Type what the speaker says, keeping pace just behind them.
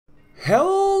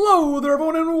Hello there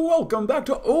everyone and welcome back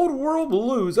to Old World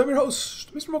Blues. I'm your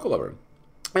host, Mr. Mocha Lover.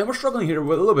 And we're struggling here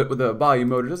with a little bit with the Bayou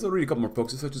mode. Just to read a couple more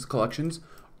focuses such as collections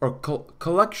or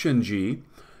collection G,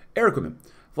 air equipment,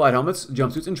 flight helmets,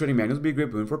 jumpsuits, and training manuals would be a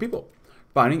great boon for people.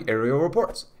 Finding aerial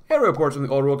reports. Aerial reports from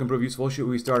the old world can prove useful should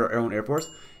we start our own airports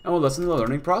and will lessen the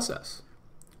learning process.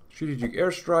 Strategic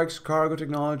airstrikes, cargo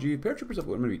technology, paratroopers up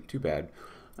wouldn't be too bad.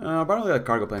 I don't really like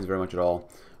cargo planes very much at all.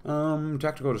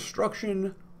 Tactical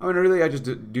destruction. I mean, really, I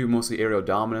just do mostly aerial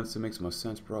dominance. It makes most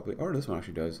sense, probably. Or this one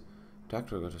actually does.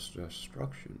 Tactical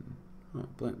destruction. Oh,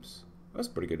 blimps. That's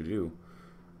pretty good to do.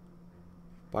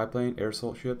 Biplane, air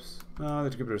assault ships. The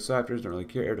Jupiter Cyphers don't really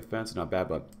care. Air defense, not bad,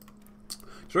 but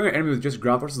destroying an enemy with just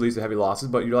ground forces leads to heavy losses,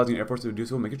 but utilizing air force to do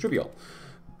so will make it trivial.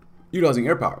 Utilizing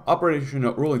air power. Operation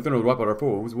Rolling Thunder would wipe out our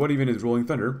foes. What even is Rolling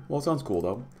Thunder? Well, it sounds cool,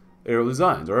 though. Aerial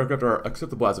designs. Our aircraft are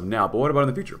acceptable as of now, but what about in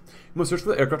the future? You must search for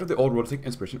the aircraft of the old world to take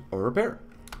inspiration or repair.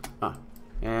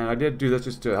 And I did do this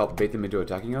just to help bait them into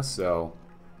attacking us, so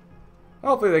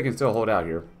hopefully they can still hold out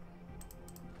here.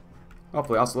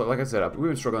 Hopefully, also, like I said, we've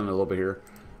been struggling a little bit here.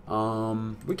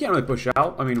 We can't really push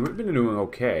out. I mean, we've been doing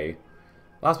okay.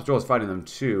 Last patrol was fighting them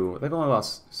too. They've only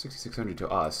lost 6,600 to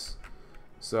us,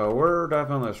 so we're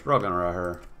definitely struggling right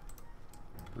here.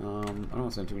 I don't want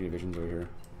to send too many divisions over here.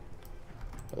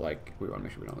 But, like, we want to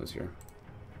make sure we don't lose here.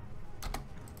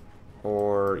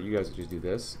 Or you guys just do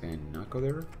this and not go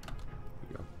there.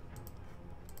 There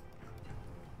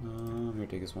we go. Here,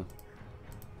 take this one.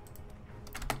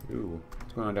 Ooh,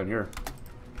 what's going on down here?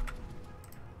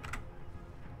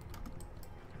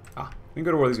 We can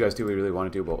go to war with these guys too if we really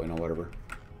wanted to, but you know, whatever.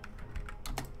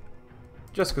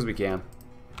 Just because we can.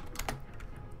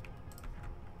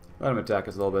 Let them attack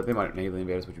us a little bit. They might naval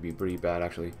invade us, which would be pretty bad,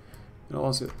 actually. You know,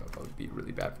 honestly, that would be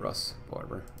really bad for us.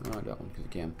 Whatever. That one, because we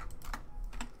can.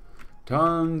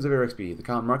 Tons of air XP. The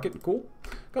common market, cool.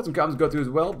 Got some comms to go through as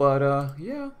well, but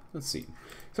yeah, let's see.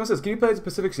 Someone says, can you play the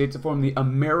Pacific States to form the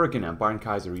American Empire in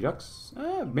Kaiser Redux?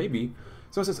 Maybe.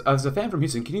 Someone says, as a fan from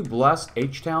Houston, can you bless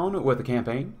H-Town with a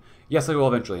campaign? Yes, I will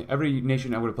eventually. Every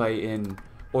nation I would play in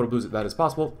Old Blues that is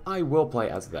possible, I will play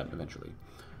as them eventually.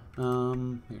 Here,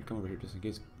 come over here just in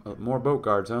case. More boat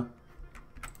guards, huh?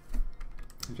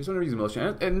 I just want to use the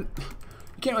militia. And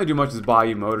you can't really do much with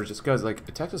Bayou motors just because,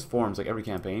 like, Texas forms, like, every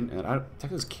campaign. And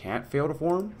Texas can't fail to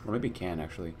form. Or maybe it can,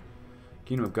 actually.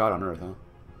 Kingdom of God on Earth, huh?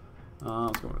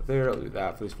 Let's go over there. I'll do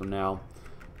that, at least for now.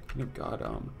 Kingdom of God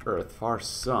on Earth. Far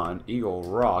Sun. Eagle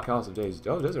Rock. House of Days.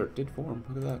 Oh, Desert did form.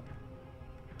 Look at that.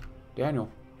 Daniel.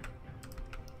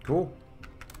 Cool.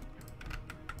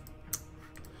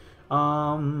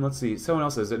 Let's see. Someone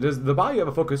else says, does the Bayou have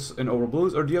a focus in Old World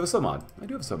Blues, or do you have a sub-mod? I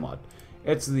do have a sub-mod.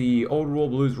 It's the Old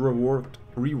World Blues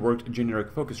reworked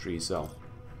generic focus tree, so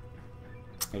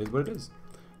it is what it is.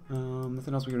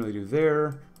 Nothing else we can really do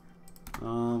there.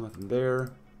 Nothing there.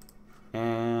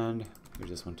 And there's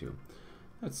this one too.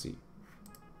 Let's see.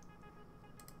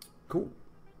 Cool.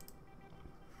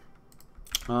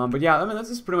 But yeah, I mean,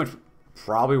 this is pretty much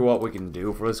probably what we can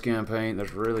do for this campaign.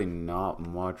 There's really not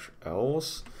much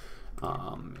else.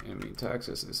 I mean,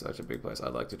 Texas is such a big place.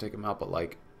 I'd like to take them out, but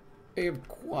like, they have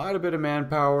quite a bit of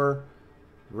manpower.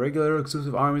 Regular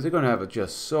exclusive armies, they're going to have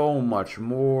just so much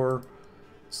more.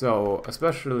 So,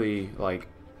 especially, like,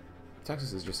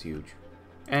 Texas is just huge.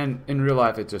 And in real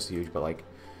life, it's just huge, but like,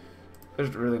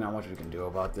 there's really not much we can do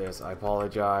about this. I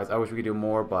apologize. I wish we could do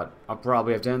more, but I'll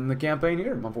probably have to end the campaign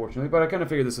here, unfortunately. But I kind of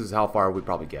figured this is how far we'd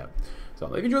probably get. So,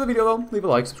 if you enjoyed the video, though, leave a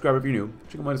like, subscribe if you're new.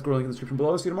 Check out my Discord link in the description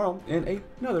below. See you tomorrow in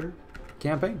another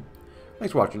campaign.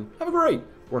 Thanks for watching. Have a great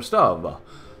rest of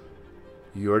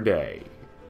your day.